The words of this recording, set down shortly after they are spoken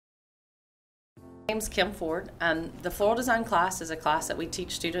My name's Kim Ford. The floral design class is a class that we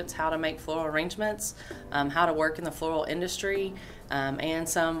teach students how to make floral arrangements, how to work in the floral industry, and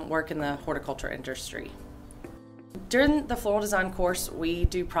some work in the horticulture industry. During the floral design course, we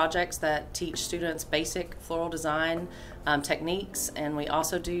do projects that teach students basic floral design techniques, and we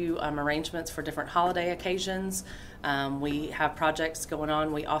also do arrangements for different holiday occasions. We have projects going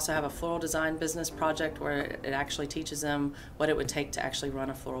on. We also have a floral design business project where it actually teaches them what it would take to actually run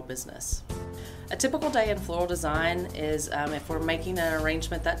a floral business. A typical day in floral design is if we're making an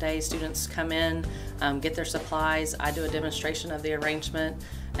arrangement that day, students come in, get their supplies, I do a demonstration of the arrangement,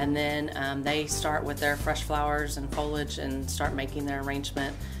 and then they start with their fresh flowers and foliage and start making their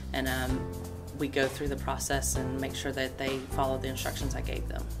arrangement, and we go through the process and make sure that they follow the instructions I gave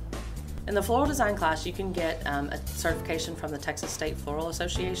them. In the floral design class, you can get a certification from the Texas State Floral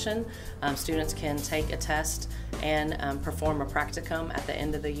Association. Students can take a test and perform a practicum at the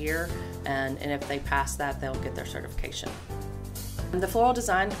end of the year, and if they pass that, they'll get their certification. The floral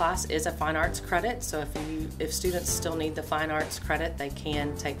design class is a fine arts credit, so if students still need the fine arts credit, they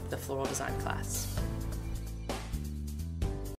can take the floral design class.